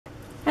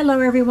Hello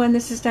everyone,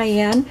 this is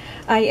Diane.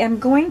 I am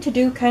going to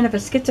do kind of a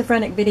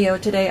schizophrenic video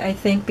today, I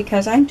think,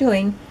 because I'm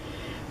doing,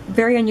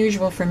 very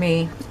unusual for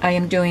me, I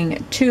am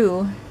doing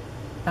two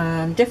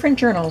different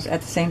journals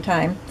at the same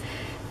time,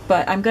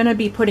 but I'm going to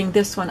be putting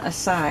this one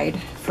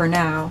aside for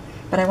now,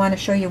 but I want to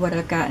show you what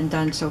I've gotten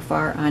done so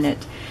far on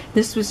it.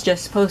 This was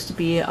just supposed to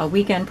be a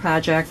weekend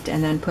project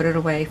and then put it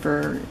away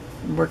for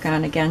work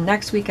on again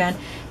next weekend,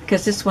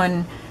 because this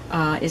one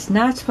is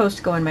not supposed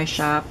to go in my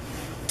shop.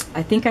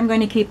 I think I'm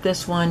going to keep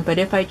this one, but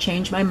if I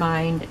change my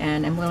mind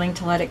and I'm willing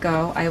to let it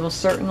go, I will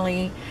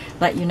certainly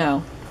let you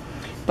know.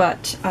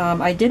 But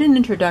I did an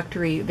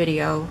introductory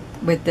video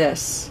with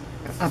this,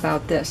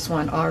 about this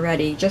one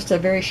already, just a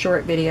very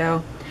short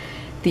video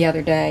the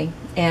other day,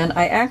 and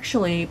I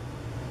actually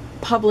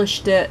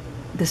published it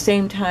the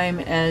same time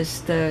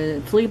as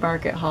the flea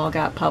market haul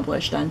got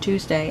published on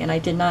Tuesday, and I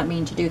did not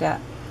mean to do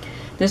that.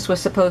 This was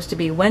supposed to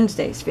be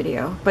Wednesday's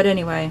video, but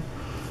anyway,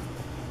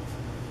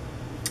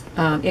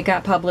 it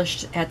got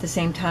published at the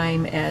same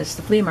time as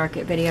the flea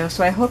market video,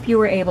 so I hope you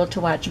were able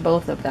to watch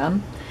both of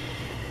them.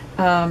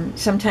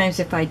 Sometimes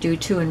if I do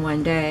two in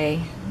one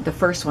day, the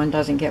first one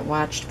doesn't get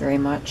watched very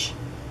much.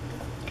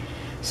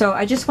 So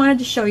I just wanted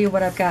to show you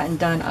what I've gotten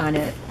done on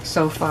it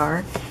so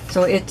far.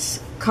 So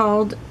it's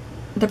called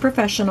The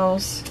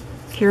Professionals,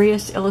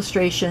 Curious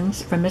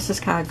Illustrations from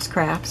Mrs. Cog's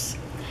Crafts.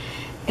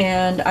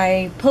 And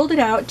I pulled it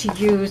out to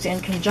use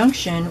in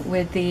conjunction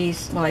with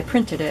these, well, I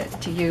printed it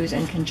to use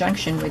in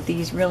conjunction with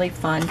these really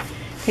fun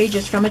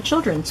pages from a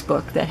children's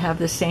book that have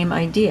the same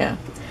idea.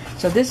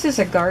 So this is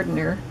a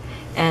gardener,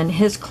 and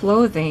his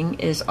clothing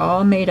is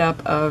all made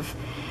up of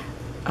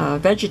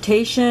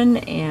vegetation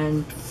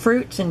and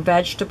fruits and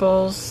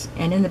vegetables,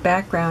 and in the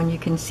background you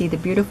can see the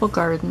beautiful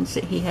gardens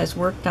that he has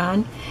worked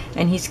on,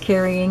 and he's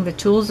carrying the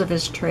tools of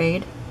his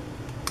trade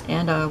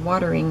and a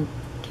watering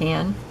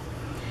can.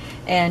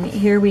 And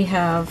here we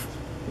have,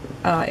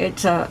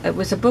 it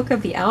was a book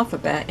of the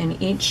alphabet,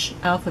 and each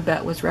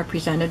alphabet was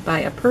represented by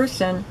a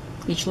person,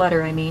 each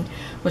letter I mean,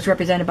 was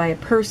represented by a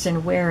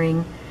person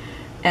wearing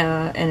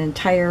an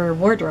entire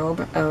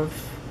wardrobe of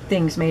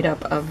things made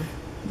up of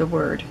the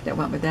word that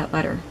went with that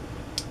letter.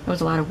 That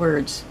was a lot of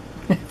words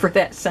for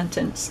that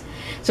sentence.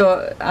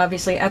 So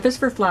obviously F is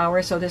for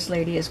flower, so this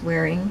lady is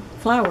wearing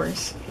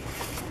flowers.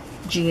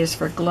 G is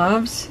for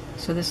gloves,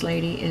 so this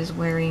lady is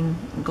wearing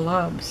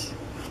gloves.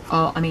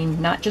 I mean,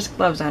 not just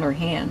gloves on her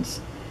hands,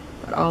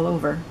 but all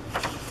over.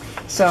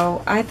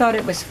 So I thought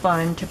it was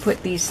fun to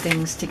put these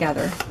things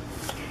together.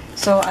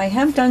 So I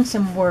have done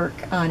some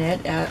work on it.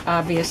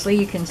 Obviously,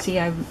 you can see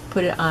I've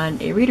put it on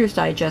a Reader's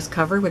Digest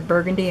cover with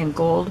burgundy and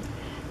gold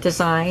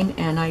design,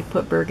 and I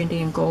put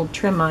burgundy and gold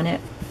trim on it,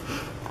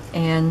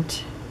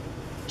 and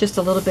just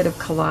a little bit of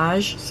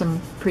collage,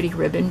 some pretty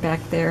ribbon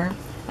back there.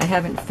 I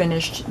haven't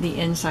finished the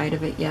inside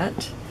of it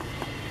yet.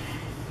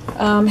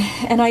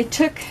 And I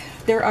took,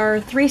 there are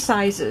 3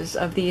 sizes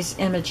of these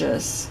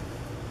images.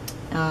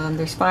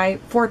 There's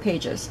 4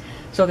 pages.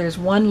 So there's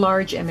one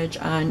large image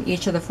on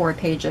each of the 4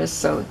 pages.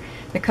 So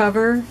the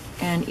cover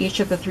and each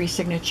of the 3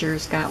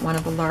 signatures got one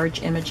of the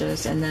large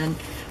images, and then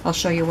I'll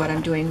show you what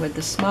I'm doing with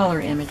the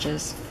smaller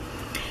images.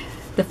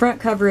 The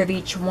front cover of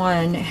each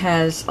one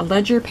has a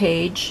ledger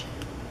page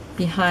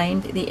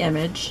behind the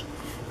image.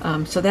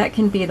 So that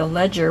can be the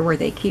ledger where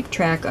they keep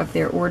track of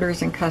their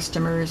orders and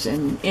customers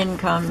and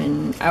income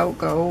and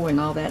outgo and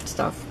all that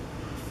stuff.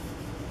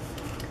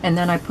 And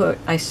then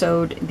I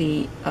sewed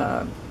the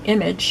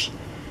image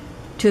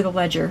to the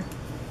ledger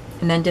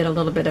and then did a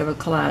little bit of a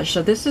collage.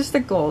 So this is the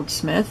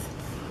goldsmith,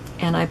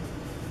 and I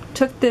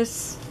took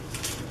this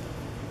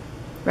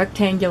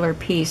rectangular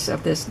piece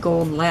of this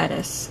gold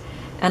lattice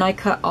and I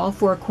cut all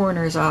 4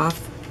 corners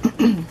off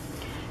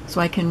so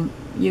I can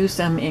use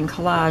them in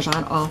collage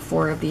on all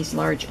 4 of these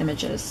large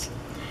images.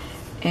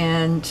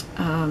 And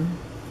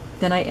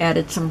then I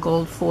added some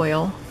gold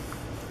foil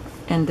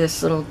and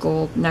this little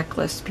gold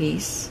necklace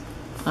piece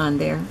on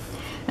there,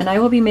 and I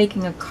will be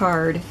making a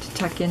card to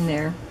tuck in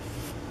there.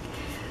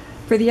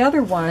 For the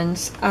other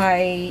ones,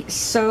 I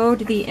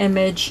sewed the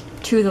image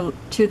to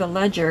the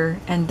ledger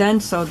and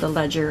then sewed the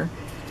ledger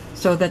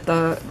so that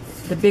the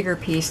bigger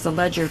piece, the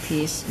ledger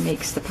piece,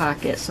 makes the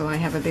pocket, so I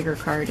have a bigger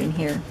card in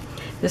here.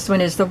 This one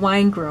is the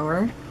wine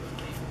grower,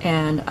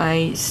 and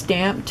I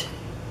stamped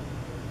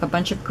a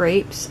bunch of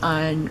grapes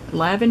on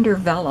lavender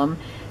vellum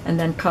and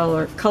then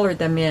colored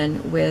them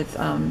in with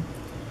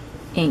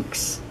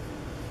inks.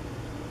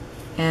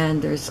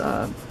 And there's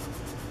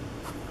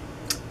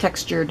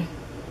textured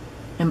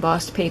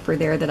embossed paper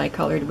there that I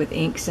colored with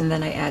inks, and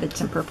then I added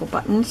some purple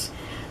buttons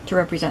to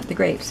represent the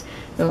grapes.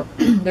 So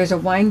there's a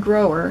wine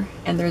grower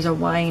and there's a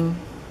wine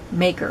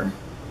maker.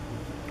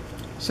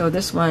 So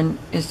this one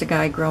is the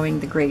guy growing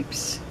the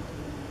grapes.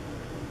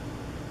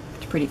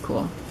 It's pretty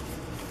cool.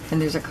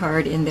 And there's a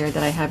card in there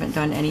that I haven't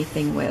done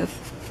anything with.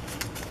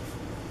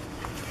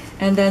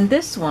 And then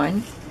this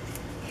one,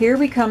 here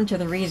we come to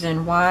the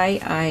reason why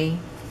I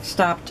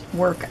stopped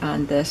work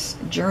on this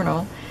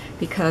journal,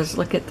 because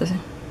look at the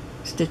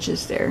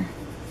stitches there.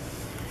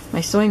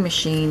 My sewing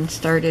machine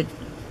started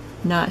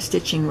not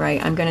stitching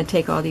right. I'm going to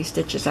take all these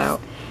stitches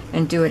out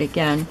and do it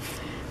again.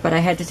 But I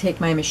had to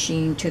take my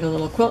machine to the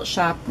little quilt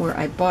shop where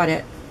I bought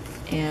it,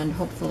 and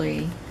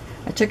hopefully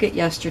I took it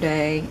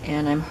yesterday,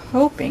 and I'm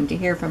hoping to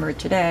hear from her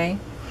today,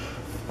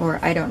 or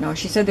I don't know.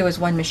 She said there was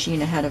one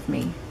machine ahead of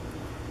me,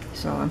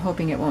 so I'm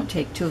hoping it won't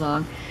take too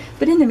long.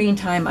 But in the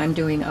meantime, I'm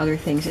doing other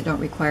things that don't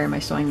require my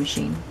sewing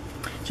machine.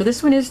 So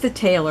this one is the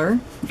tailor.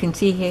 You can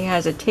see he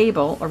has a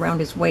table around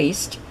his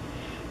waist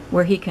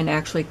where he can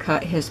actually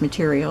cut his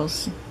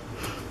materials.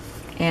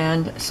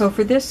 And so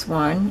for this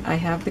one, I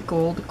have the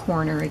gold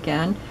corner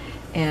again,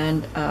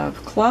 and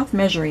cloth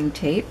measuring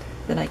tape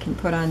that I can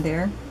put on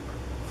there,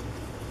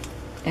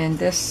 and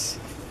this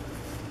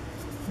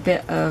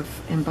bit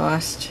of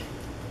embossed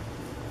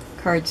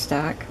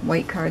cardstock,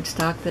 white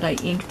cardstock that I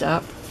inked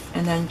up,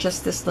 and then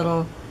just this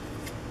little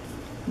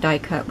die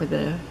cut with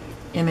an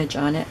image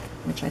on it,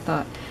 which I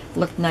thought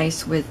looked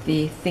nice with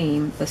the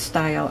theme, the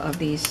style of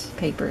these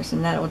papers,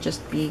 and that will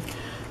just be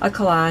a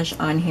collage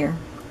on here.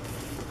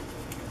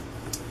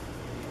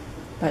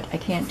 But I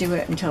can't do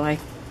it until I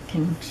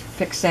can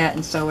fix that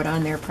and sew it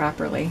on there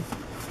properly.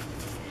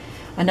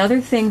 Another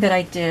thing that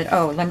I did,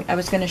 I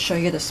was going to show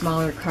you the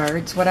smaller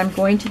cards. What I'm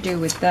going to do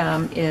with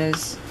them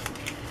is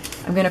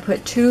I'm going to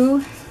put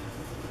 2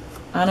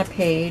 on a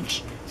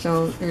page.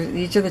 So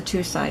these are the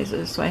 2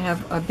 sizes. So I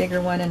have a bigger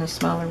one and a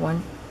smaller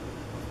one.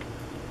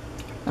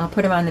 I'll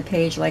put them on the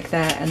page like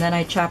that, and then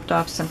I chopped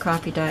off some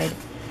coffee dyed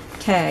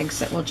tags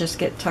that will just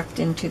get tucked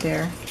into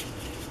there.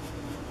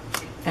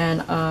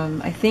 And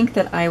I think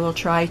that I will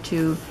try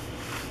to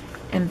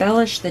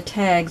embellish the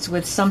tags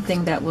with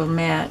something that will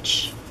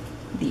match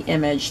the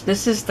image.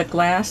 This is the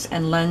Glass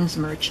and Lens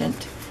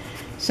Merchant.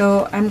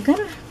 So I'm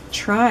gonna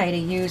try to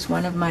use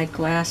one of my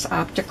glass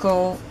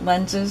optical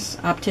lenses,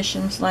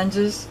 optician's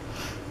lenses,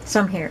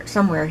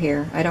 somewhere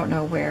here. I don't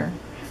know where.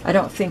 I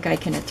don't think I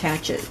can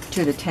attach it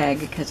to the tag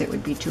because it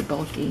would be too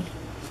bulky.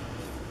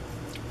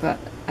 But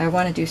I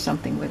want to do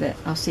something with it.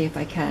 I'll see if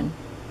I can.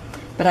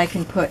 But I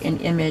can put an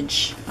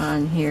image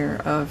on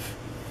here of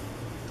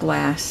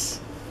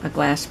glass, a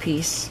glass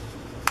piece.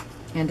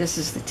 And this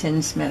is the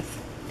tinsmith.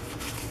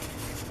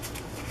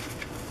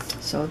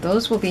 So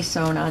those will be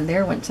sewn on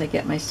there once I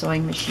get my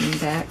sewing machine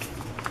back.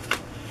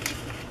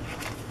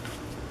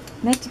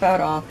 And that's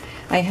about all.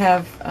 I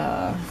have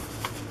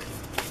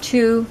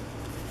 2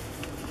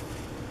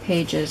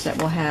 pages that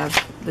will have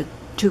the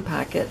 2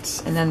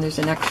 pockets, and then there's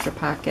an extra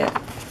pocket.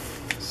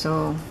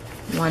 So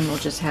one will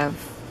just have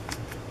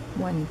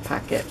 1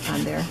 pocket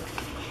on there.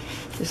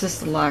 This is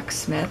the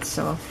locksmith.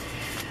 So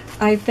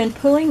I've been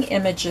pulling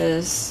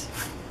images.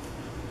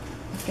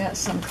 I've got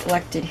some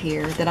collected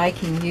here that I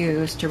can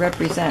use to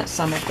represent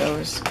some of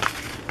those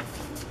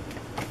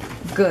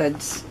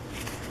goods.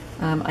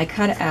 I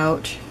cut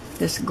out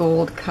this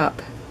gold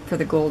cup for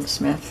the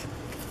goldsmith,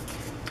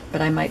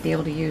 but I might be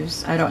able to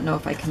use, I don't know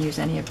if I can use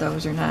any of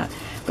those or not.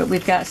 But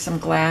we've got some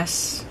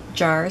glass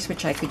jars,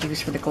 which I could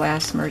use for the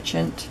glass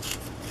merchant.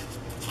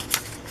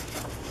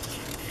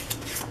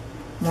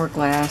 More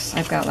glass.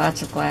 I've got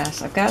lots of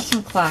glass. I've got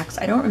some clocks.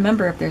 I don't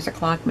remember if there's a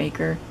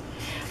clockmaker.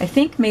 I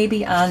think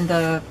maybe on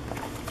the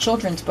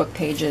children's book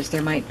pages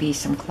there might be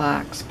some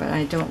clocks, but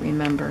I don't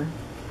remember.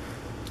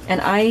 And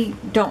I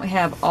don't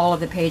have all of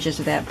the pages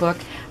of that book.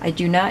 I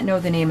do not know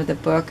the name of the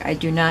book. I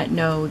do not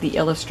know the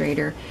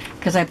illustrator,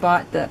 because I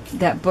bought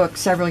that book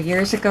several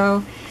years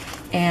ago,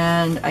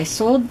 and I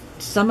sold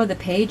some of the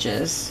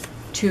pages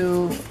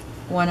to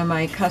one of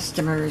my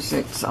customers.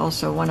 It's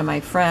also one of my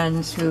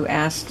friends who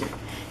asked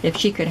if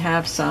she could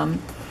have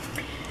some.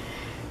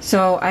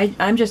 So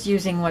I'm just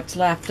using what's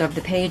left of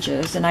the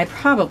pages, and I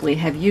probably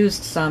have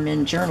used some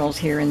in journals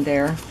here and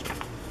there.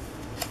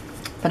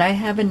 But I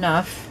have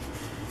enough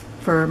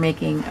for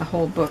making a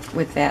whole book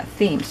with that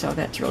theme, so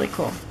that's really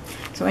cool.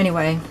 So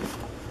anyway,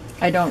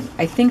 I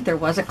think there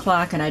was a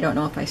clock, and I don't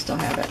know if I still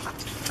have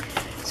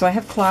it. So I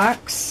have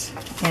clocks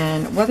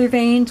and weather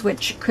vanes,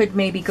 which could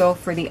maybe go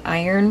for the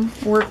iron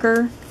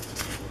worker.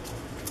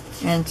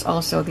 And it's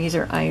also, these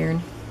are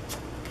iron.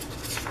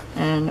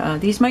 And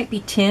these might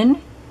be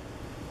tin.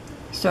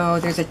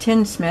 So there's a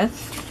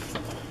tinsmith.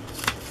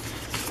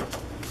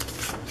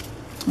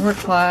 More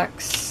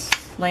clocks,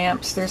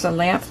 lamps. There's a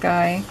lamp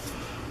guy.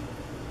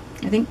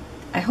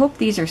 I hope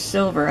these are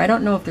silver. I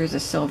don't know if there's a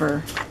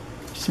silver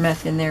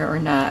smith in there or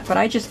not, but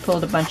I just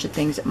pulled a bunch of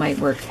things that might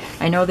work.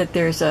 I know that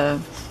there's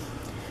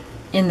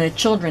in the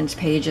children's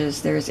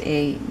pages, there's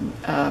a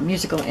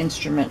musical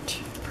instrument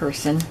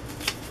person.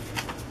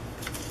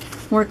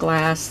 More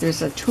glass.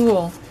 There's a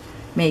tool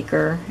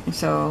maker, and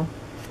so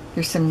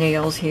there's some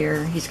nails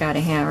here. He's got a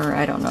hammer.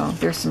 I don't know.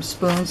 There's some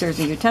spoons. There's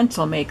a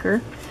utensil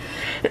maker.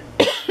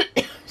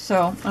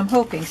 So I'm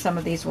hoping some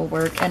of these will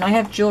work. And I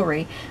have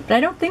jewelry, but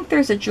I don't think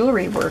there's a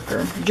jewelry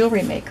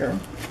maker,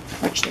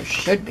 which there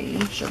should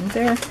be, shouldn't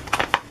there?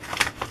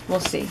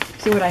 We'll see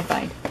what I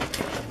find.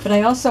 But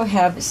I also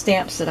have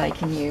stamps that I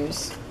can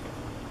use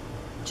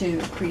to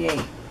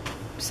create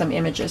some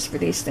images for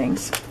these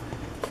things.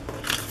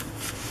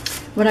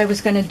 What I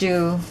was going to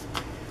do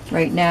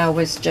right now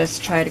was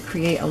just try to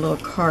create a little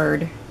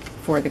card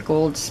for the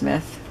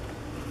goldsmith.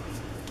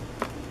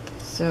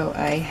 So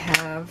I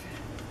have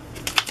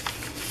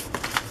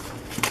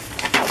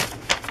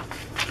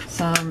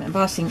some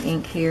embossing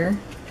ink here.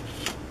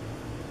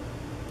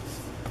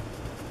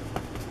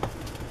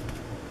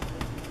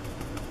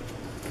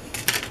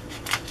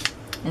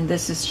 And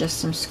this is just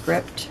some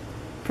script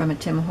from a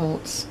Tim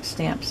Holtz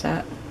stamp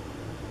set.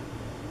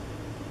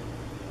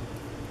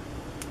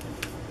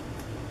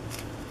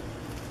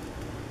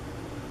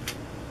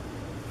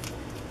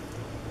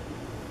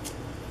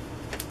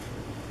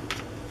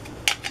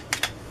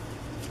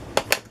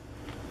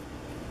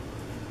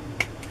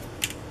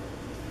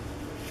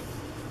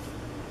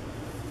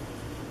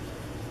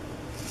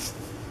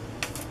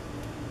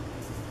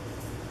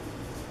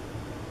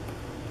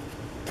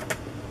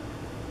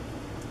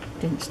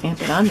 Didn't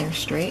stamp it on there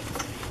straight,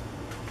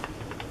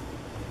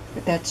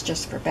 but that's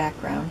just for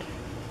background.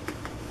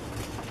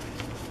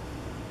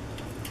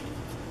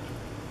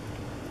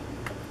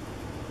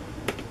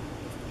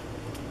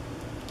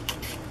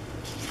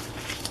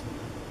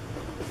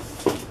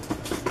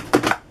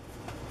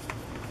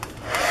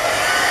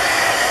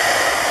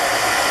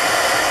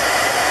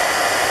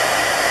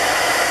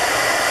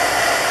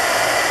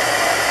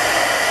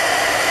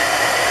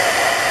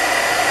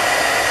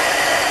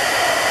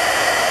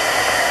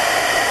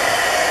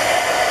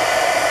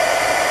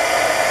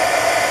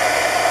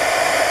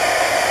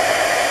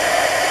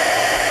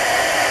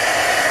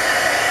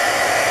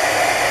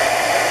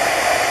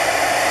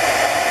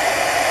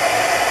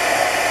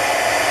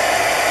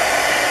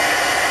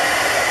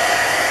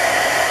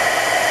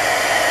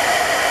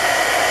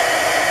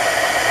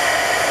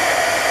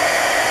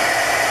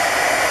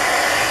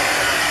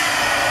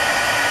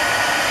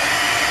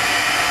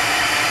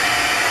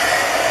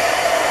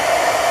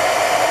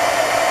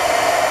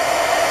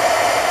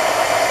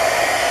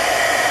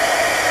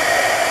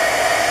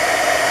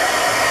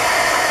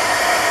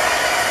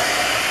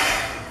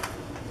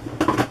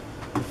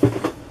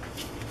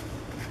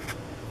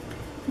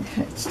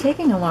 It's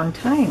taking a long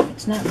time.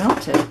 It's not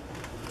melted.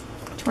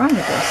 What's wrong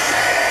with this?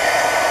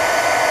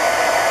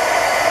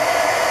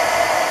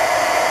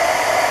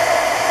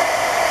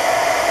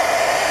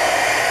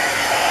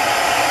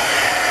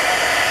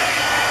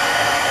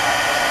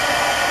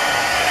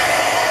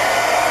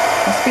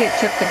 Must be it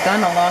took the gun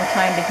a long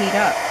time to heat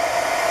up.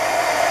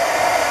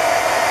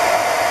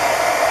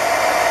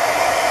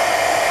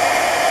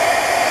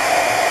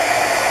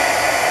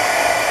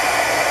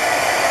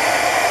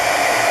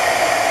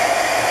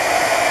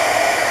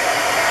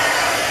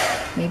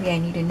 Maybe I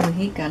need a new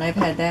heat gun. I've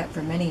had that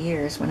for many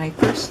years. When I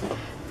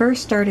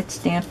first started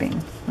stamping,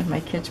 when my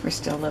kids were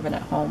still living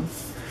at home,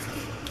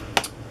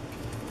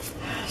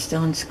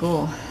 still in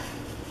school.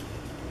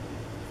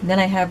 And then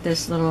I have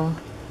this little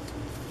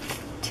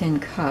tin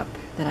cup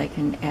that I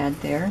can add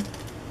there.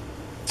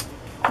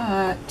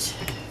 But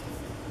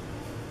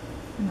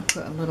I'm going to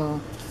put a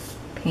little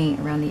paint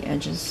around the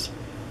edges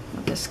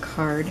of this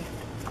card.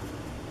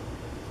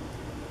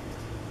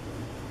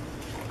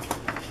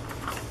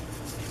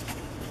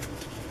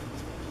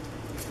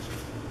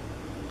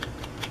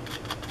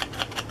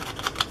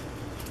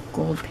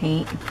 Gold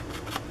paint.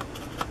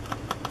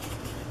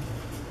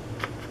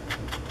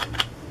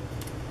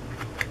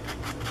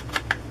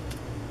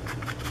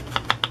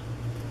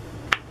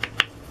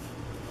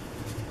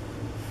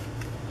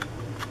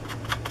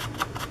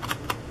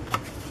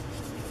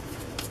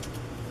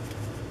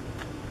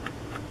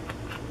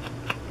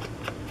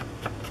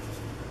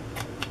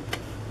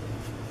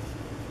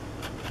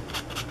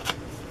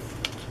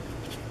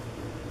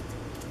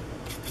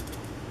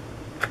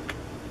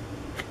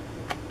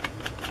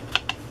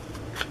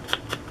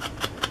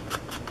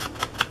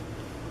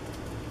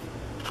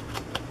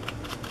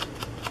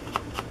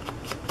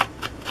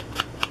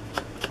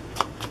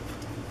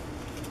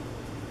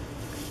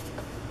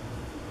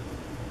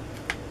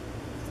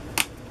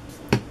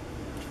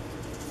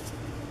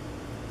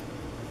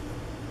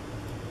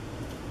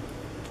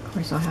 Of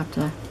course, I'll have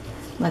to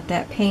let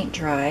that paint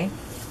dry.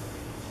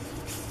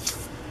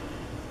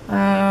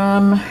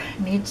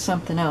 Need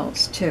something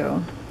else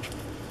too.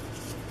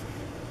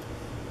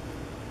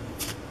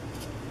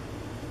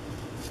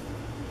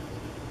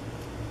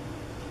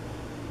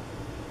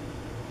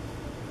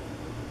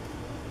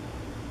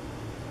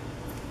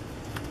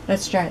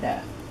 Let's try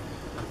that.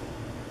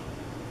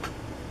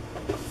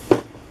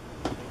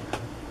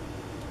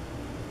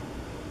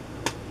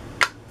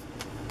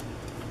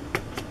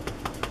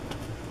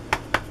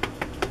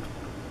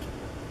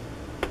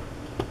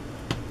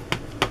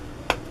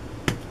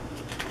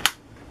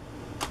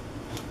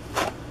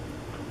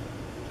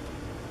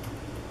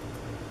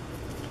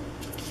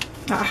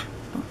 Ah,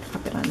 don't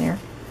pop it on there.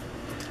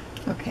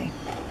 Okay.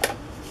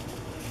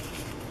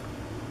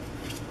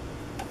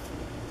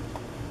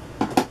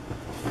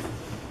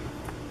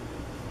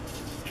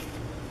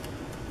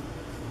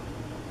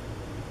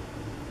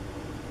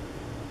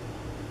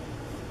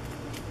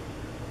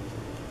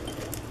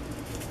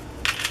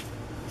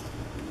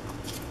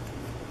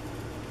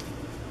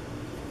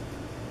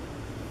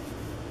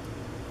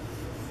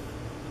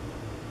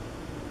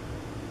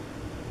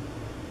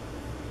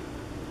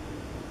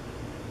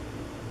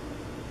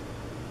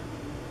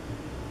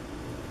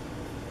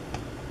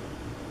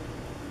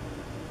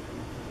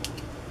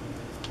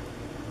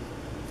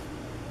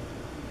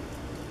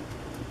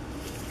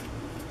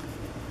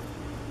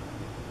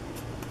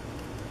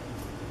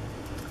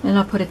 And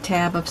I'll put a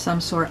tab of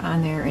some sort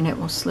on there and it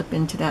will slip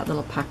into that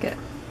little pocket.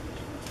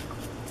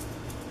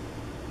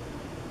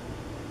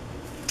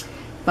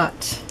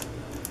 But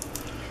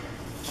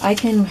I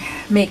can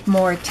make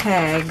more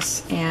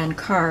tags and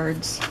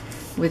cards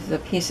with the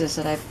pieces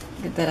that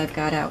I've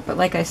got out. But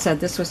like I said,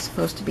 this was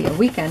supposed to be a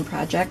weekend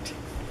project.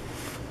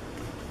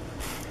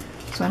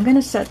 So I'm going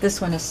to set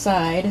this one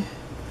aside.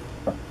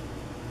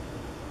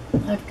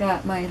 I've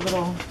got my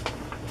little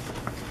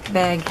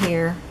bag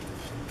here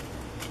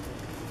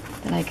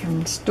that I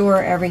can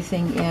store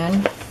everything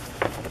in.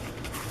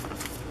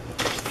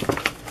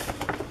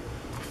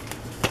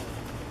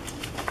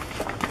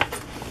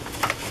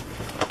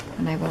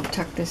 And I will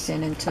tuck this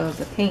in until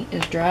the paint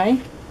is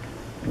dry.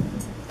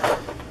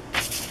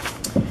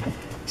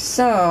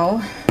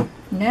 So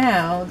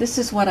now this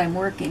is what I'm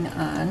working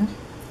on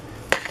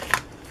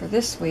for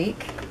this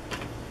week.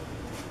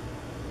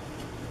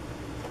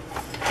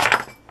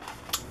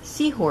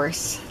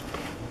 Seahorse.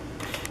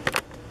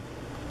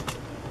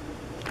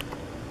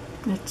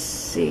 Let's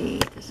see,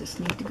 does this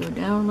need to go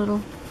down a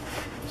little?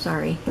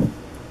 Sorry.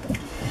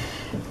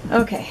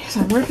 Okay, so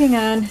I'm working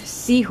on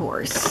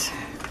Seahorse,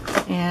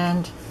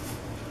 and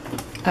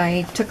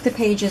I took the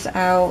pages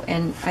out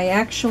and I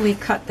actually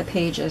cut the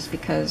pages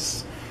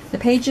because the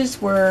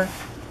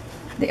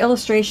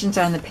illustrations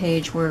on the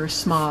page were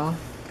small,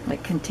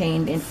 like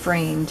contained and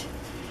framed.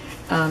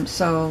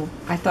 So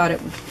I thought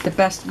the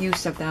best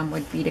use of them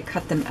would be to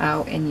cut them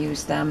out and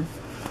use them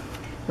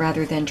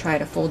rather than try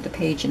to fold the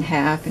page in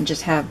half and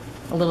just have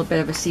a little bit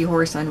of a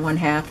seahorse on one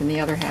half and the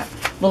other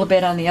half, a little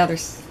bit on the other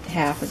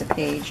half of the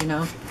page, you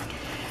know.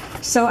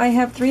 So I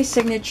have 3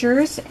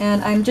 signatures,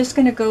 and I'm just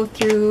going to go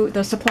through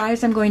the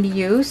supplies I'm going to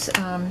use.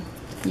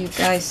 You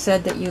guys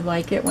said that you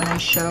like it when I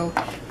show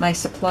my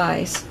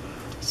supplies.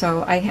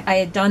 So I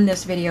had done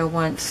this video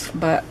once,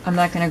 but I'm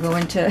not going to go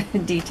into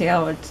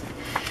detail.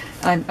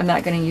 I'm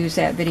not going to use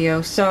that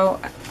video, so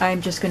I'm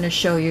just going to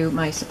show you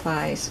my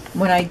supplies.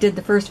 When I did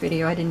the first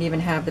video, I didn't even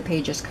have the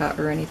pages cut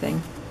or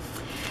anything.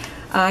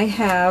 I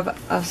have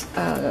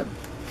a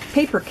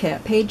paper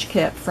kit, page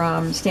kit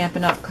from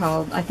Stampin' Up!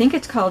 Called, I think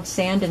it's called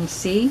Sand and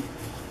Sea,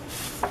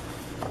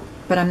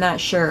 but I'm not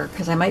sure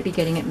because I might be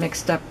getting it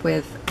mixed up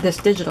with this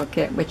digital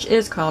kit, which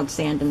is called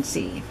Sand and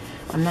Sea.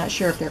 I'm not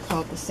sure if they're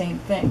called the same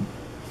thing.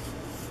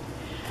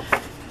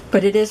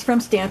 But it is from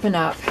Stampin'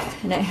 Up!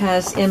 And it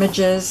has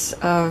images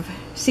of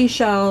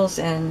seashells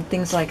and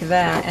things like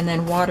that, and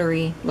then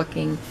watery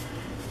looking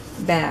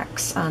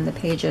backs on the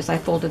pages. I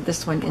folded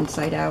this one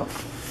inside out.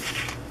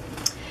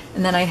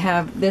 And then I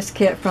have this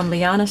kit from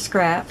Liana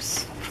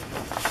Scraps,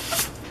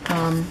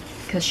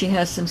 because she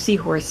has some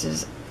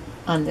seahorses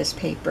on this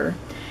paper.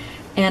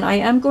 And I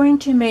am going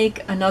to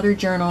make another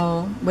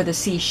journal with a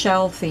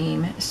seashell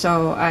theme,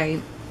 so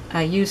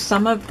I use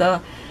some of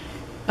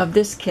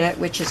this kit,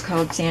 which is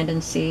called Sand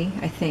and Sea,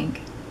 I think,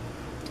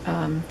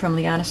 from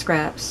Liana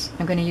Scraps.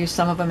 I'm going to use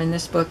some of them in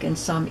this book and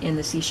some in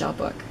the seashell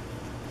book.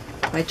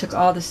 I took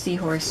all the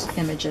seahorse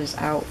images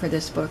out for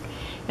this book,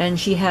 and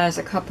she has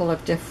a couple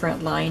of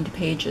different lined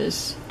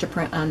pages to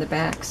print on the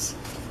backs.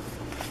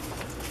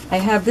 I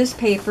have this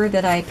paper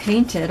that I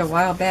painted a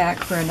while back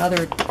for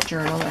another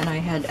journal, and I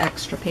had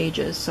extra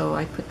pages, so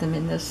I put them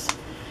in this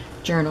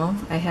journal.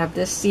 I have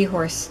this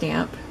seahorse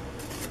stamp.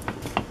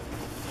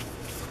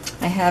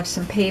 I have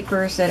some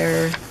papers that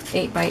are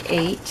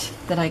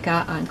 8x8 that I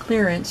got on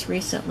clearance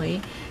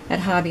recently at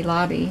Hobby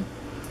Lobby,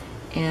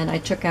 and I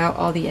took out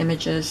all the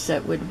images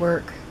that would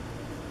work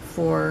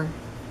for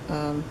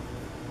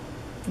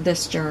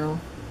this journal.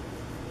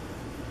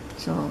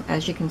 So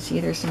as you can see,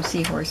 there's some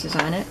seahorses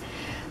on it.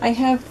 I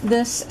have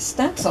this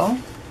stencil.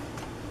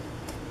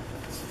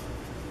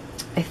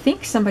 I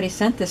think somebody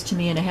sent this to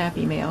me in a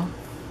Happy Mail.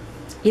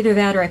 Either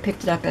that or I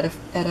picked it up at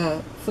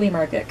a flea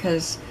market,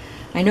 because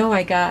I know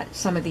I got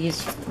some of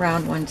these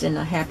round ones in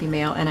a Happy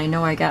Mail, and I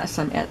know I got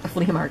some at the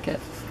flea market.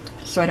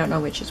 So I don't know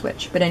which is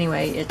which. But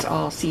anyway, it's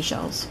all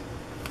seashells.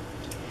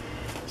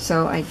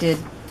 So I did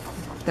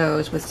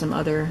those with some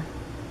other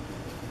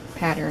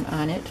pattern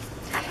on it.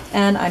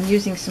 And I'm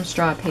using some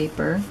straw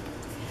paper.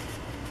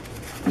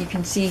 You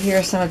can see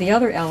here some of the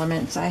other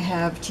elements I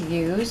have to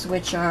use,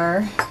 which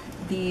are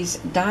these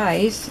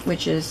dies,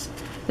 which is,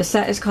 the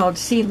set is called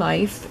Sea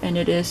Life, and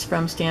it is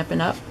from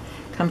Stampin' Up!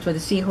 Comes with a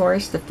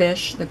seahorse, the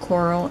fish, the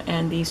coral,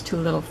 and these 2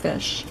 little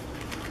fish.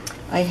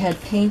 I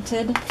had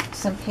painted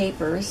some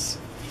papers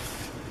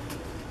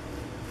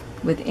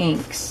with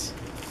inks,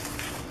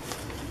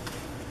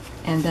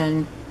 and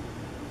then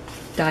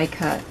die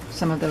cut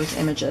some of those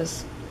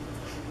images.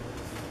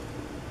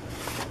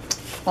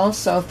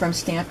 Also from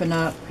Stampin'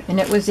 Up!, and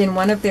it was in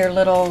one of their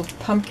little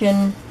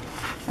pumpkin,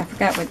 I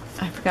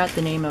forgot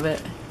the name of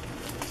it,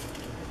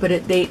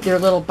 but they're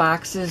little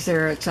boxes.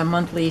 It's a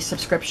monthly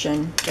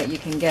subscription that you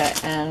can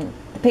get, and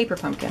the paper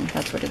pumpkin,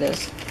 that's what it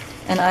is.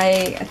 And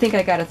I think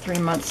I got a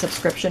 3-month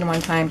subscription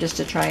one time just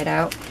to try it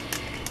out,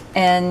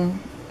 and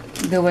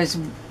there was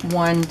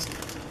one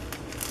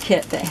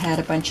kit that had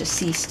a bunch of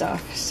sea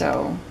stuff,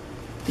 so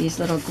these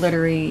little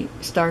glittery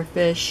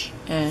starfish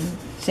and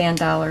sand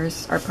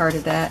dollars are part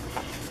of that.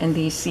 and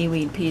these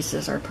seaweed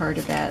pieces are part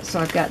of that. So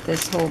I've got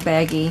this whole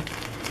baggie.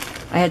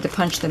 I had to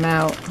punch them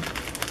out.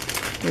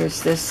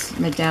 There's this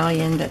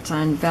medallion that's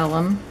on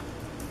vellum.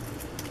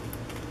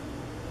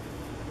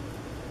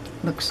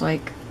 Looks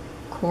like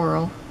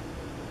coral.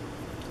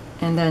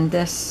 And then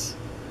this,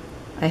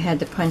 I had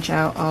to punch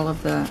out all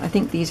of the, I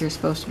think these are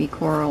supposed to be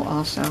coral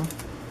also.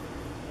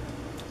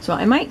 So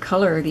I might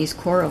color these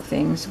coral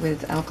things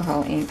with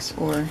alcohol inks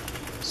or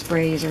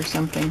sprays or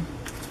something.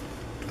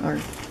 Or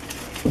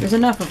there's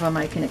enough of them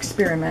I can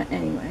experiment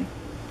anyway.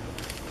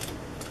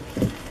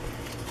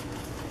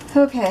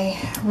 Okay,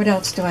 what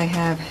else do I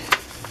have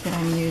that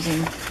I'm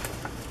using?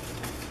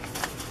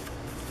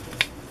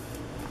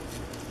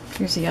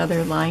 Here's the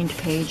other lined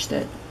page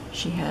that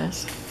she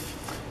has.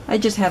 I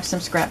just have some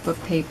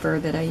scrapbook paper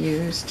that I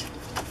used.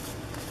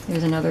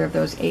 There's another of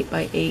those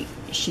 8x8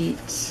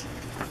 sheets.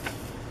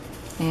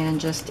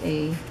 And just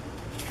a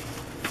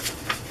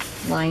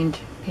lined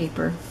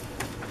paper.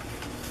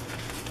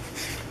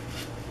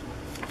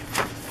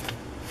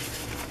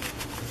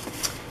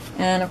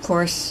 And of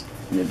course,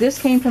 this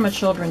came from a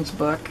children's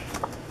book.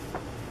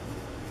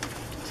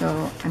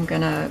 So I'm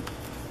gonna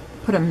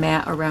put a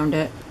mat around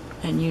it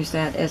and use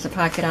that as a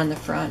pocket on the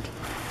front.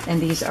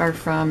 And these are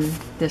from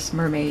this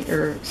mermaid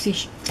or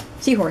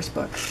seahorse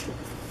book.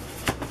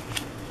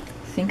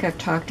 I think I've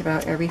talked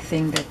about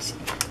everything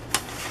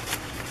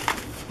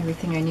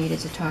I needed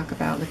to talk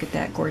about. Look at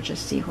that gorgeous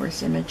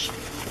seahorse image.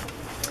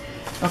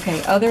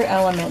 Okay, other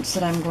elements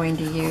that I'm going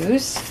to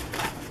use.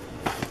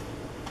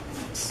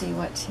 Let's see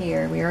what's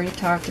here. We already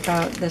talked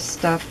about this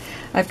stuff.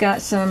 I've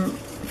got some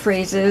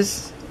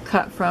phrases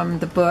cut from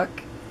the book.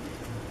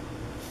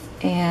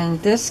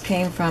 And this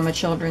came from a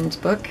children's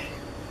book.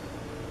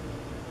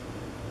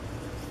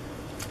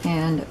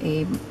 And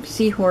a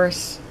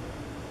seahorse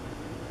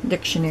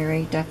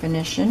dictionary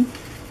definition.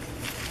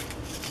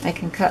 I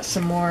can cut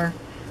some more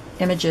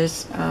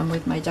images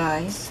with my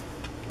dies.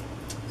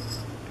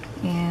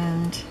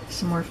 And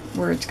some more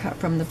words cut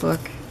from the book.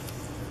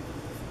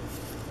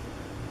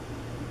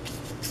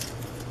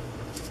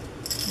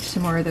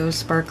 Some more of those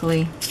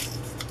sparkly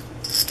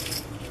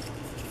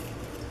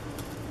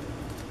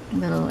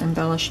little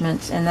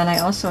embellishments. And then I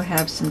also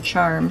have some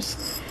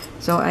charms.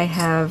 So I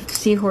have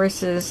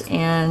seahorses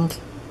and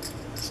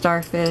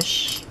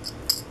starfish.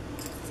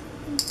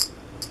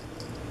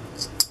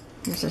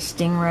 Here's a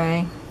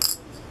stingray.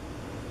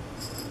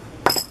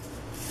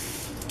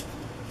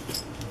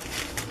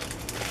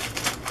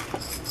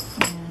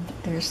 And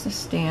there's the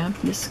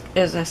stamp. This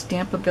is a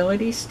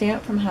Stampability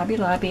stamp from Hobby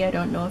Lobby. I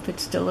don't know if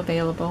it's still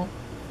available.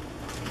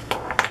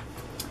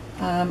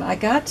 I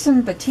got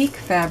some batik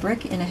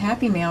fabric in a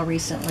Happy Mail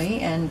recently,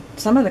 and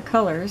some of the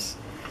colors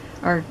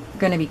are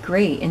going to be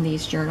great in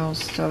these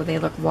journals. So they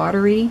look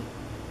watery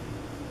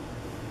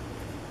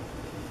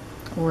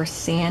or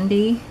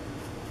sandy.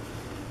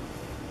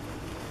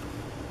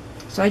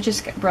 So I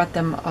just got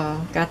them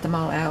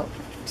all out.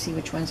 See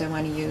which ones I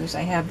want to use.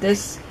 I have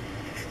this.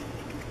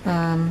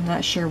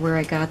 Not sure where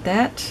I got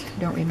that.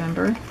 Don't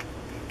remember,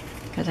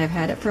 because I've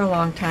had it for a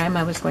long time.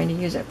 I was going to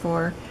use it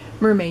for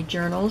mermaid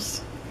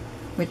journals,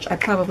 which I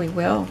probably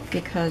will,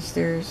 because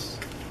there's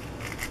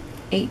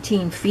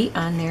 18 feet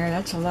on there.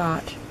 That's a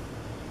lot.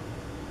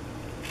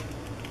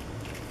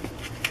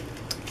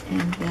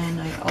 And then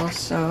I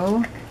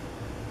also,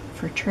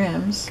 for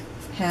trims,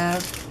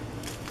 have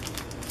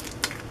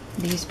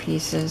these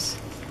pieces.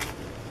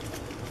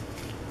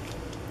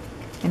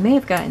 I may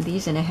have gotten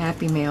these in a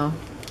Happy Mail.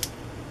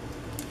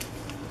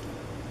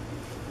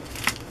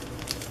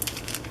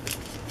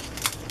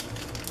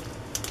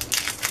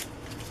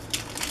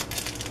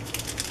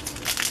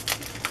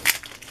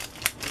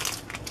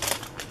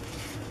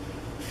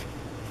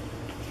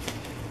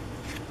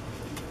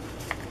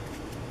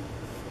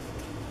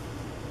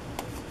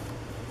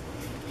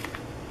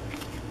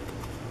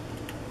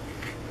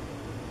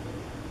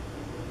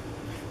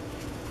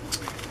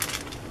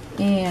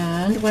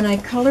 And when I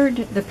colored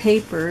the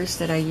papers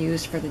that I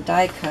used for the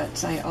die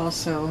cuts, I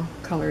also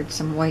colored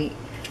some white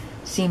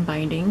seam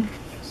binding.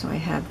 So I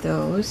have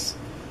those.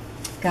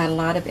 Got a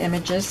lot of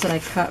images that I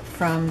cut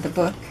from the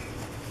book.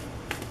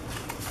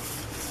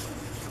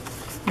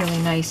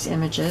 Really nice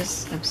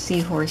images of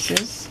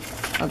seahorses,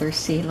 other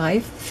sea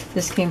life.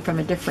 This came from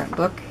a different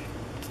book.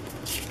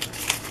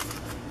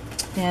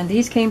 And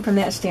these came from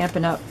that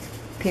Stampin' Up!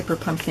 Paper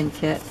pumpkin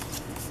kit.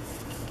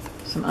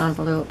 Some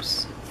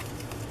envelopes.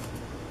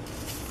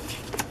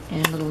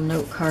 And little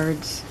note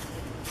cards,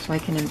 so I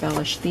can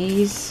embellish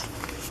these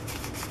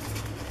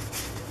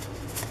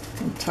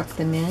and tuck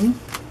them in.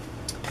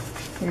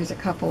 There's a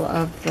couple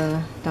of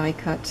the die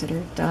cuts that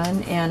are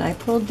done, and I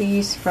pulled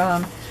these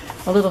from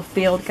a little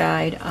field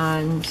guide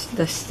on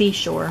the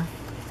seashore.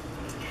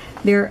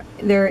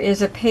 There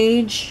is a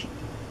page,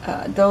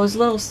 those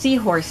little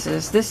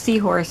seahorses, this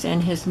seahorse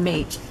and his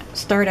mate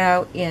start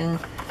out in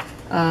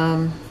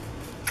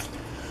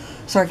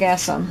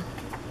sargassum.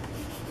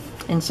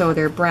 And so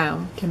they're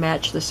brown to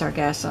match the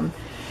sargassum.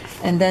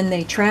 And then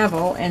they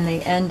travel and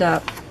they end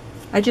up,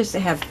 I just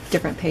have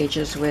different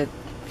pages with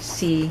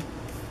sea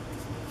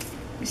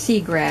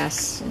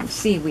seagrass and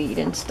seaweed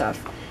and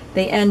stuff.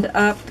 They end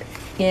up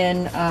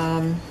in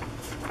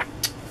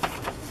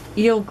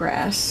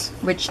eelgrass,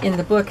 which in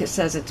the book it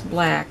says it's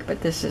black,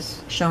 but this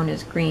is shown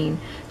as green.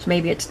 So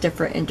maybe it's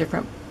different in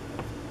different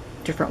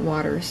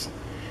waters,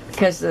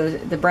 because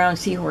the brown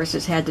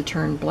seahorses had to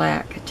turn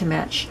black to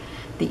match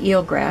the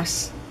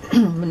eelgrass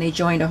when they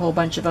joined a whole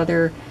bunch of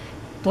other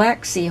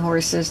black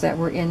seahorses that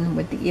were in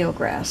with the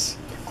eelgrass.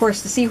 Of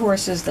course, the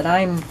seahorses that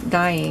I'm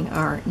dyeing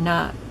are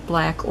not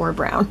black or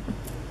brown.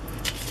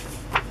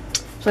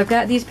 So I've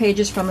got these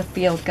pages from a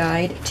field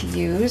guide to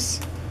use,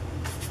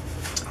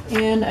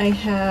 and I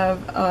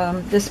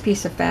have this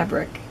piece of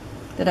fabric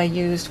that I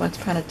used once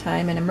upon a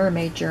time in a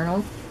mermaid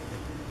journal.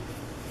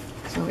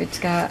 So it's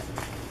got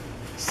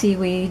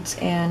seaweeds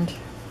and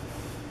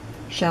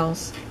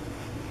shells.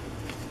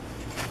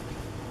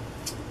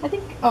 I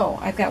think, oh,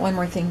 I've got one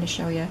more thing to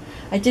show you.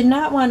 I did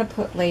not want to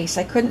put lace.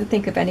 I couldn't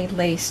think of any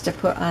lace to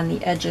put on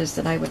the edges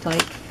that I would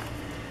like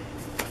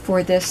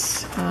for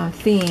this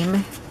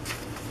theme.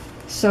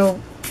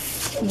 So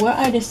what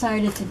I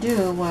decided to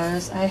do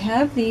was, I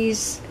have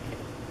these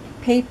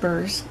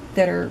papers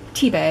that are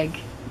tea bag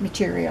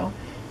material.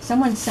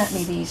 Someone sent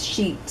me these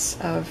sheets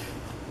of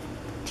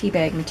tea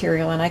bag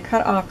material, and I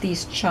cut off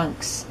these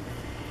chunks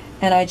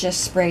and I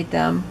just sprayed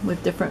them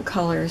with different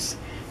colors.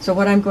 So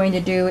what I'm going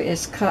to do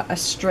is cut a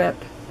strip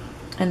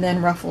and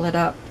then ruffle it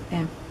up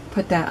and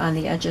put that on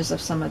the edges of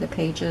some of the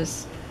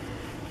pages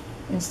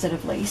instead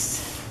of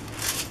lace.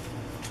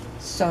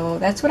 So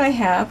that's what I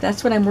have.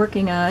 That's what I'm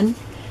working on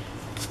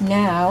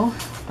now.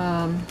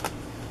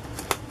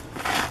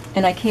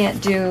 And I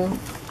can't do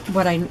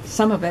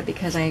some of it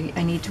because I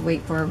need to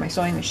wait for my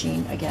sewing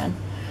machine again.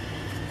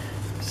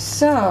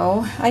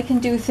 So I can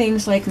do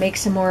things like make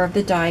some more of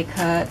the die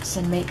cuts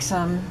and make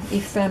some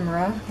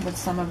ephemera with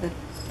some of the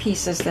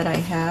pieces that I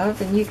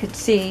have. And you could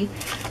see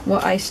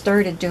what I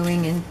started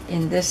doing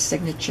in this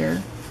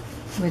signature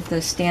with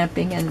the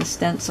stamping and the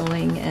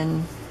stenciling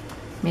and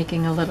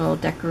making a little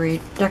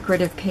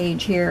decorative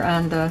page here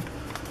on the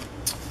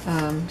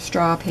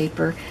straw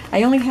paper.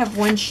 I only have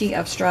one sheet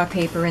of straw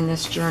paper in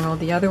this journal.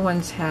 The other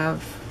ones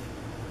have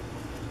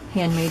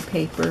handmade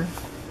paper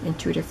in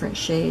 2 different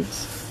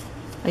shades.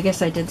 I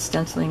guess I did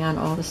stenciling on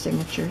all the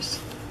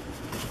signatures.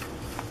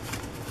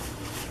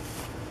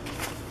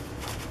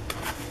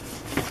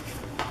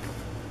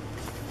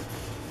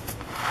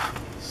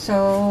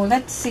 So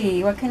let's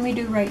see, what can we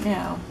do right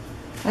now?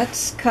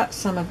 Let's cut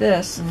some of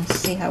this and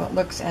see how it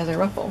looks as a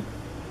ruffle.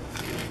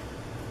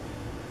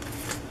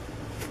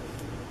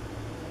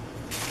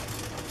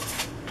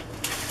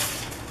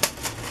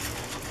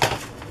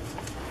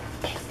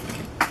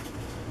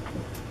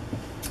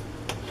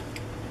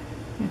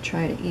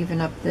 Try to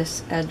even up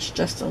this edge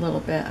just a little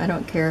bit. I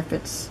don't care if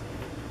it's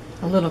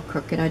a little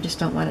crooked, I just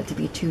don't want it to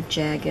be too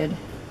jagged.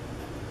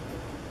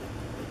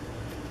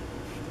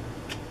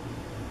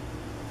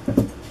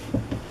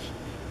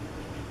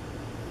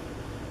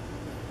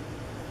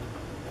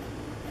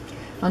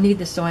 I'll need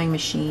the sewing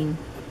machine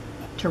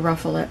to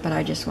ruffle it, but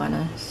I just want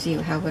to see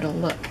how it'll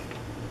look.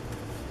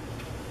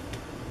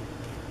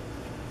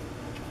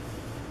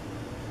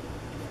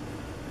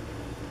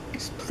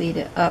 Just pleat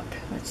it up.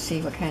 Let's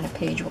see what kind of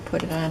page we'll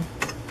put it on.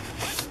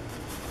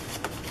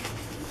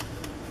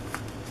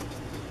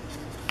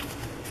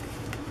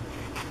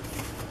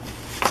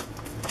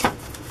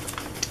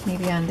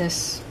 Maybe on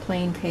this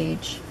plain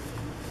page,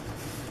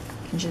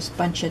 you can just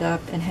bunch it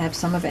up and have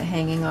some of it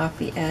hanging off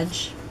the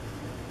edge,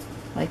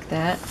 like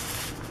that.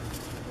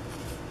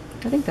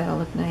 I think that'll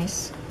look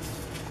nice.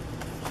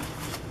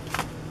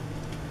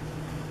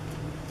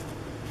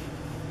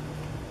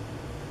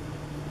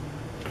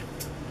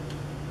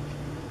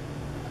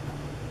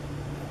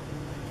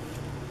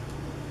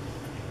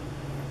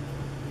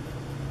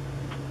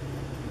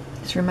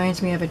 This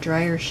reminds me of a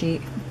dryer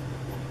sheet.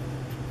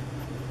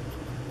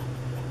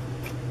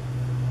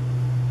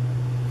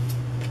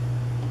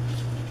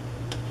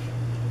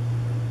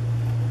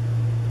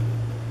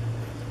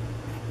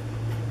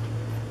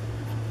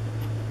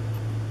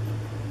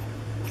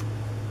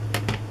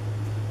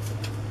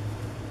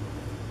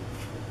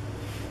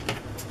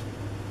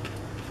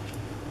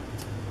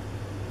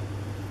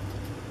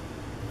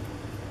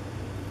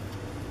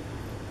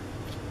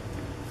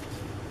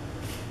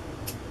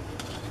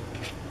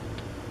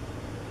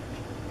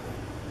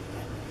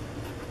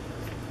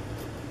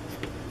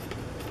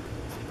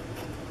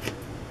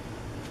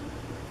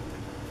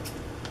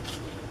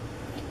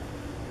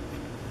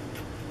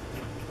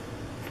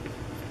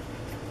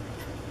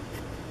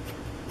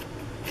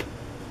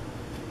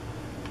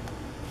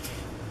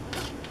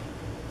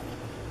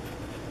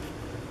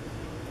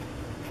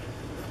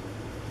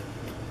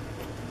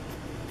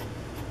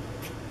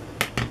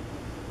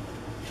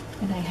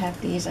 And I have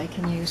these I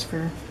can use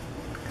for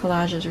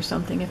collages or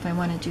something if I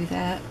want to do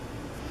that.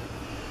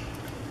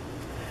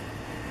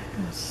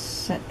 I'll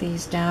set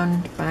these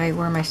down by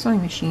where my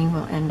sewing machine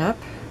will end up.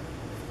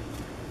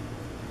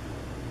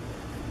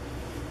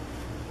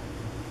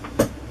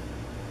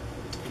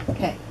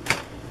 Okay,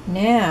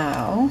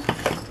 now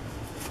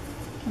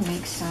I'll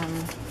make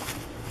some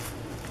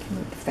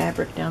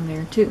fabric down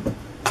there too.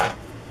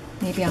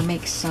 Maybe I'll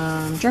make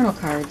some journal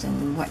cards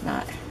and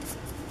whatnot.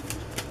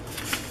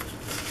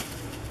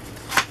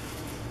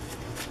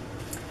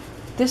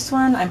 This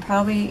one I'm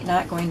probably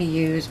not going to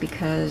use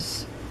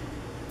because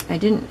I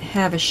didn't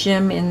have a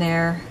shim in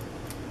there,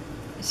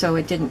 so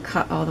it didn't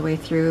cut all the way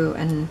through,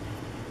 and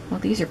well,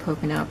 these are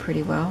poking out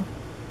pretty well.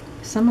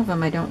 Some of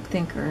them I don't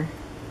think are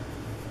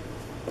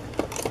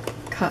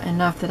cut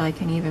enough that I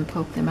can even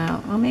poke them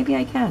out. Well, maybe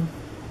I can.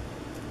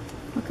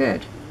 Well,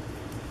 good.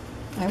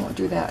 I won't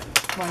do that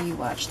while you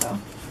watch, though.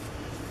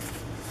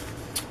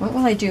 What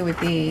will I do with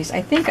these?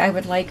 I think I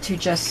would like to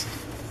just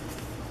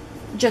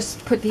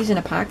put these in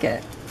a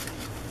pocket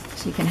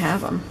so you can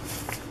have them.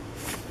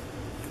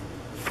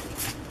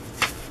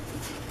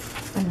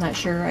 I'm not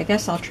sure. I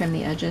guess I'll trim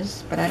the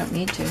edges, but I don't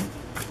need to.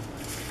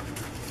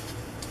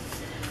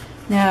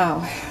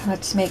 Now,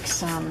 let's make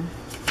some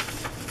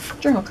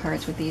journal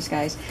cards with these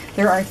guys.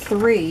 There are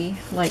 3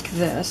 like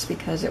this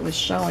because it was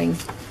showing,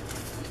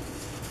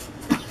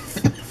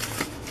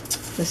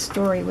 the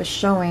story was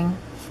showing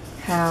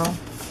how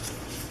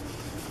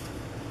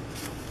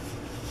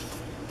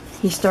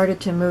he started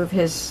to move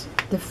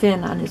the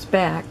fin on his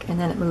back, and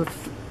then it moved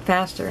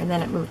faster, and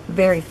then it moved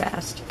very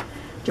fast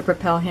to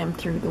propel him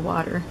through the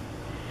water.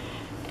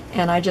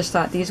 And I just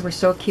thought these were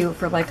so cute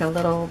for like a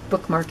little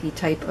bookmarky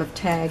type of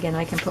tag, and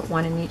I can put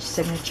one in each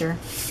signature.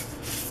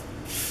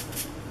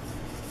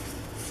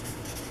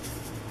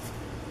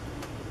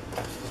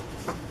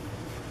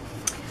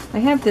 I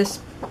have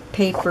this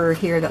paper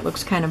here that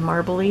looks kind of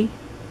marbly,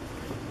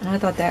 and I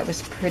thought that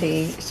was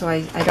pretty, so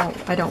I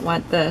don't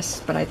want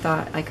this, but I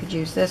thought I could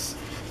use this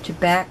to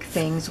back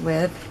things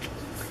with.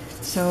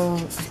 So I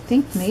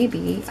think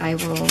maybe I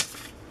will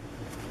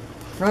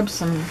rub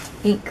some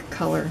ink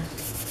color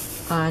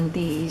on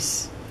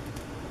these,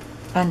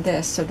 on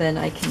this, so then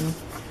I can,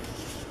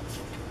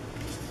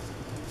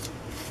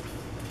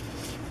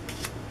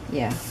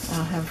 yeah,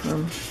 I'll have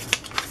room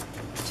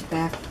to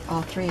back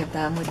all 3 of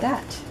them with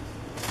that.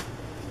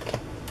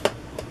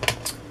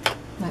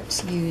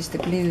 Let's use the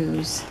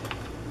blues.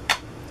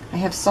 I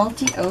have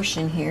Salty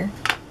Ocean here.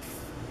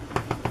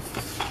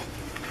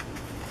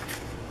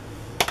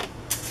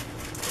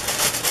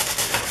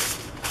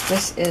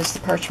 This is the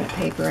parchment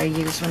paper I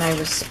used when I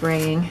was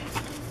spraying.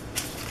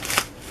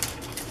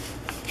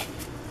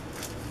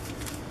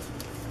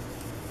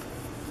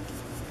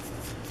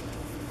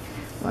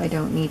 Well, I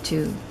don't need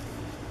to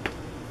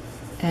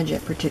edge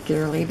it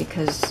particularly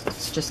because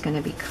it's just going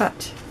to be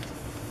cut.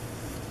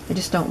 I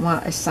just don't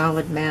want a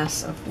solid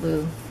mass of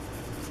blue.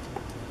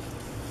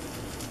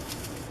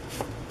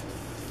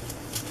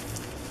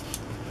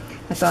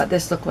 I thought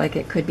this looked like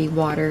it could be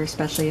water,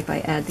 especially if I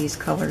add these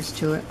colors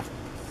to it.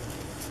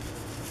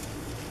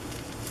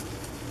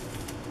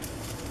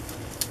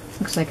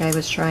 Looks like I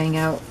was trying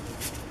out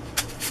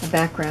a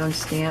background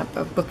stamp,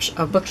 a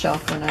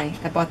bookshelf when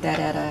I bought that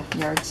at a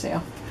yard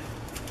sale.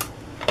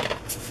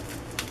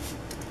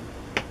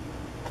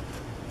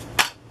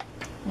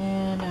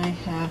 And I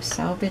have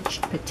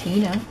salvaged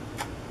patina.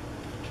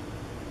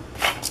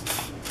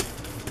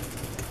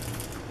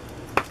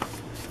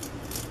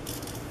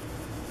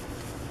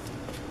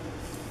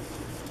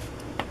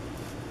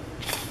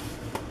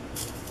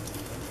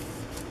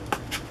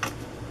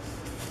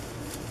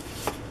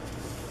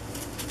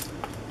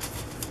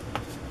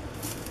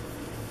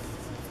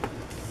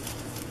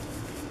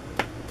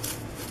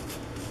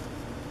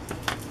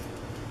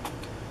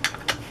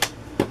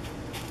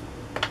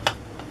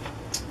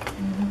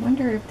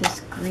 If this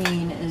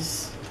green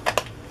is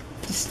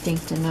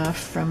distinct enough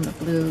from the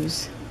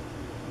blues.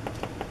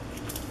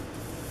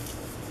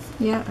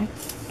 Yeah, I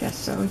guess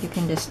so. You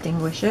can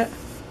distinguish it.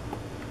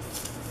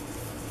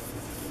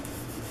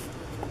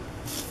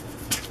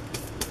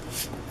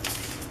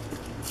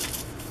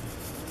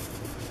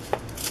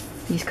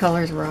 These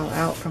colors were all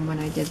out from when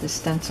I did the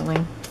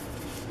stenciling.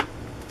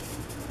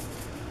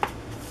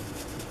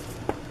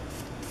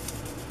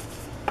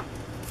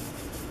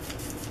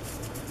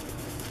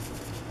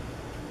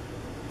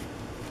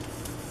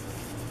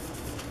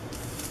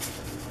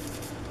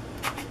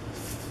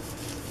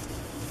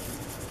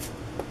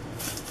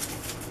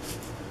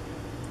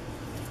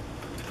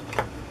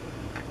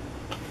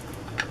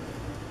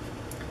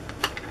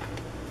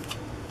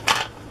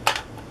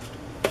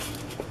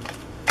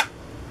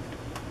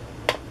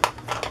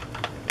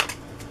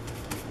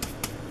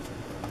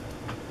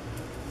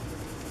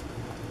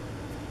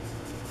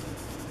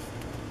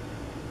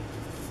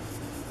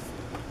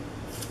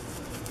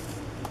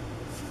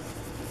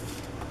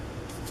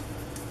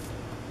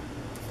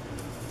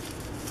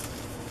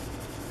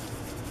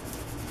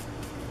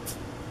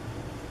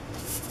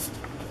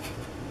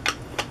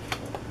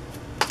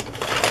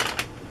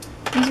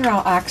 These are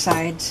all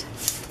oxides.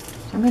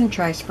 So I'm going to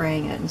try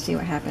spraying it and see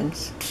what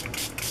happens.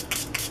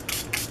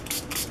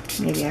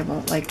 Maybe I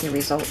won't like the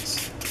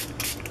results.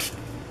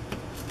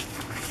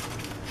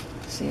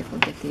 See if we'll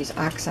get these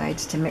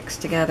oxides to mix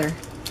together.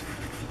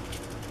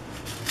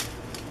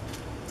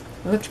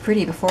 It looked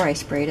pretty before I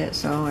sprayed it,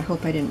 so I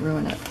hope I didn't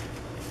ruin it.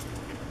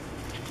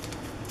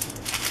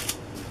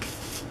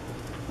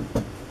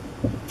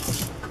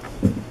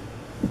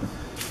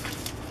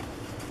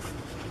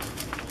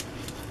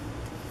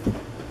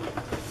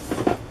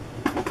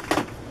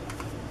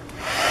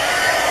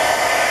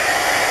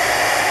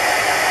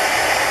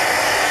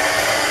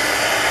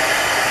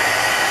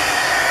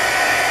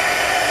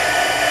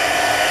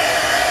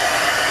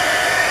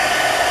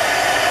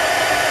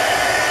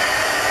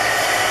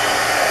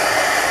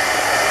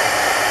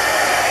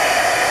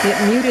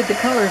 It muted the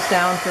colors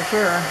down for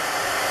sure.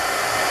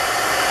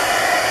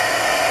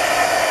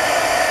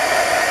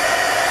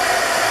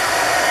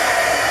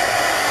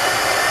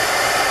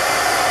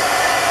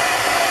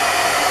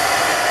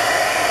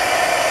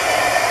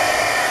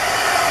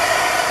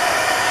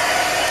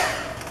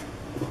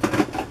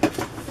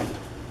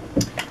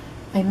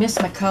 I miss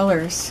my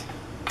colors.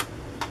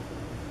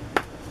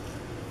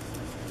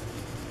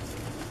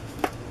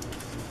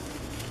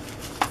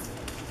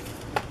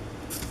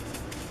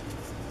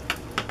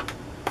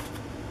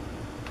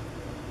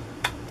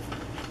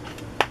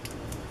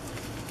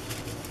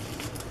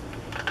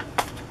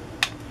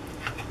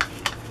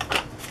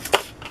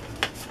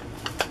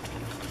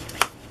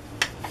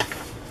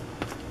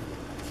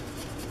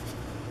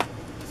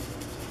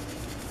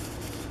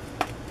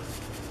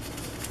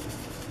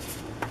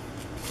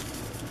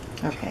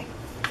 Okay.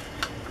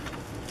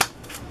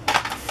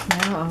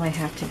 Now all I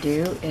have to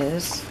do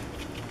is,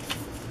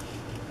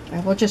 I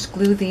will just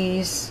glue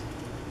these.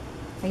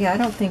 Yeah, I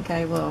don't think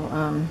I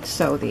will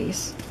sew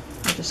these.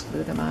 I'll just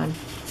glue them on.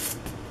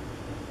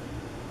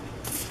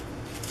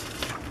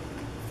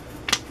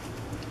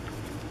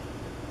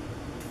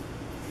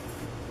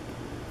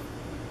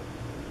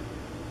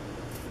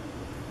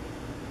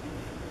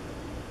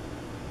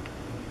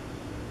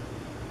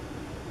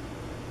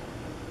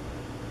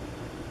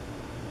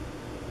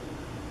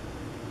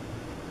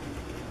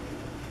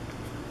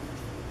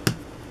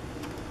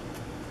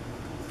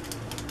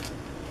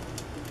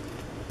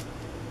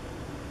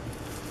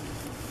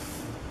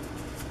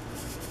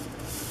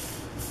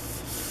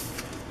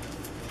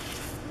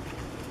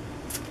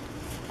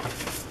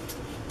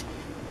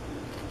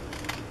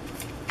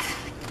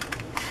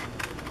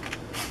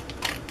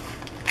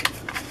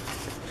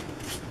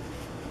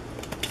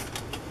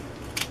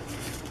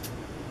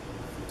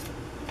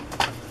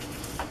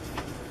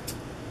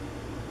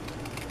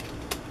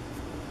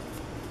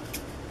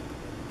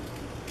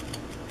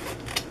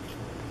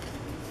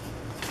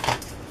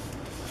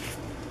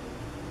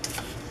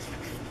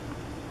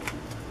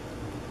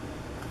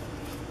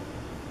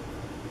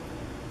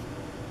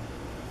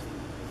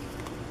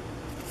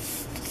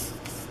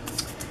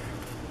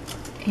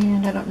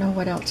 And I don't know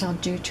what else I'll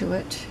do to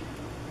it,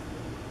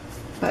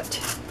 but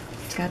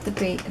it's got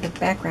the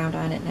background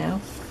on it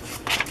now.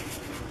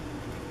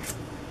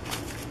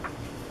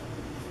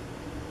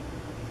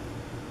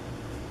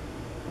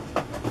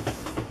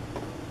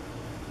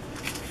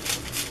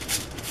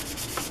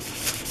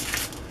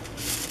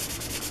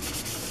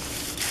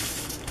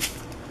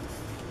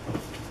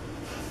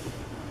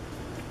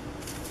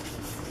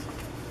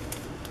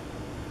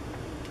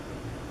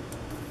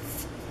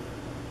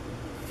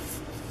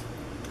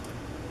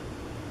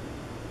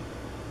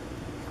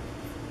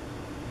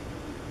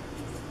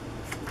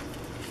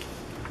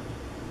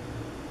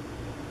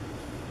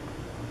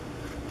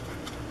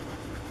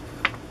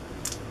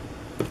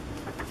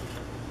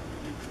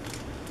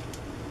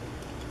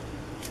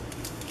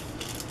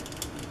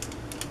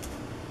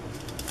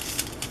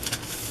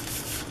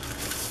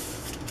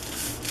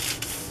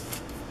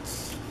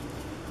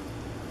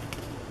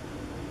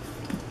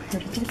 I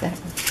already did that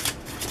one.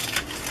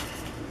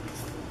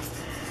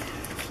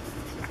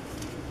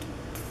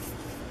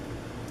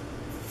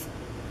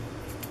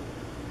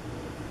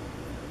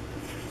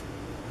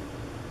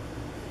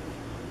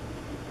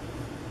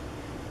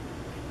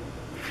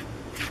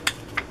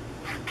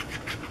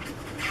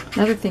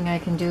 Another thing I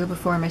can do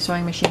before my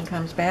sewing machine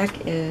comes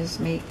back is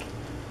make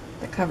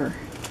the cover.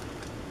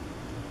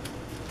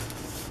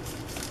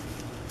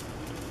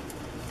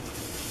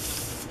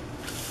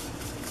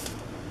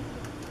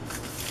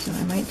 So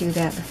I might do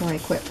that before I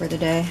quit for the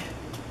day.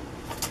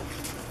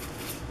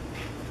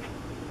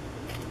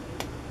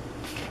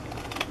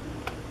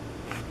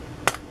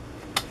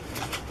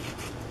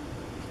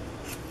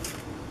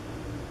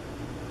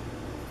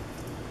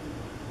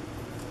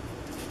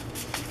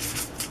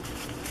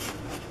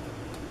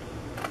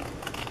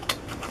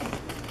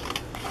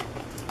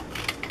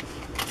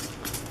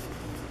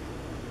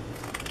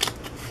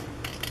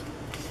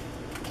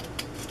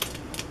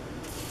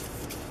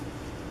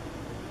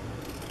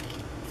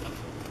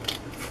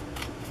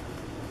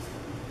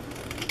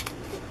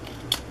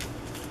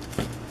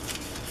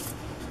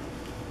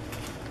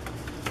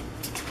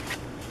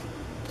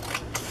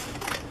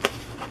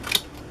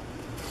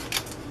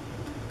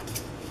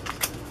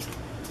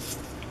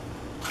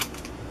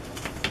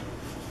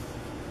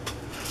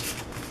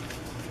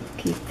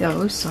 Keep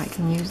those so I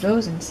can use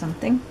those in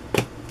something.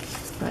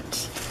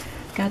 But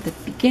got the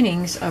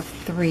beginnings of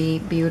 3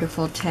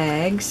 beautiful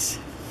tags.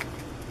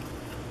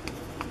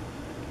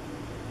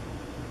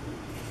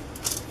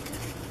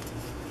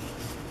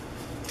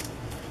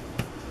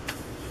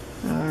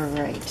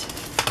 Alright,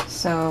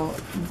 so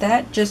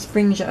that just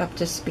brings you up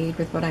to speed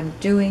with what I'm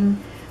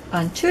doing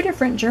on 2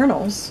 different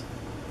journals.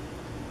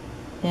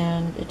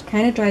 And it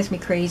kind of drives me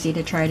crazy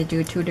to try to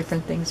do 2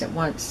 different things at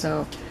once,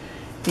 so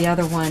the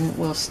other one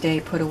will stay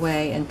put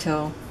away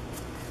until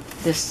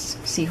this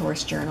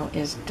Seahorse journal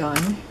is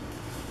done.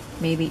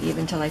 Maybe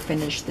even till I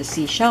finish the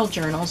seashell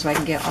journal so I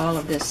can get all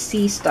of this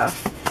sea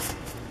stuff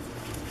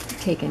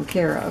taken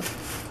care of.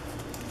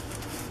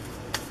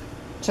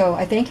 So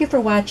I thank you for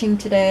watching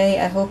today.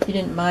 I hope you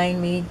didn't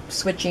mind me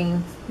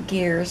switching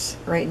gears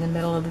right in the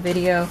middle of the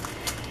video.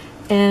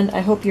 And I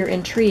hope you're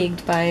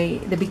intrigued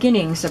by the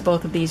beginnings of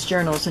both of these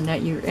journals and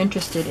that you're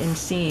interested in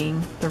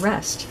seeing the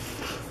rest.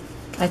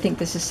 I think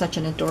this is such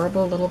an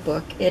adorable little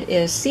book. It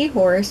is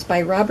Seahorse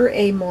by Robert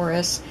A.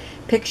 Morris,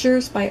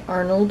 pictures by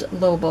Arnold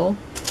Lobel,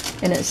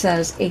 and it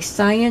says, A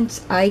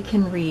Science I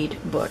Can Read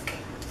book.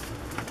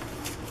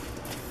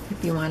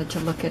 If you wanted to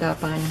look it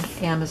up on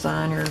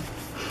Amazon or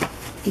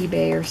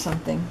eBay or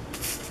something.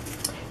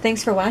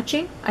 Thanks for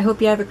watching. I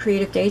hope you have a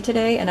creative day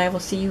today, and I will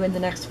see you in the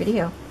next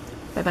video.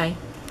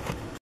 Bye-bye.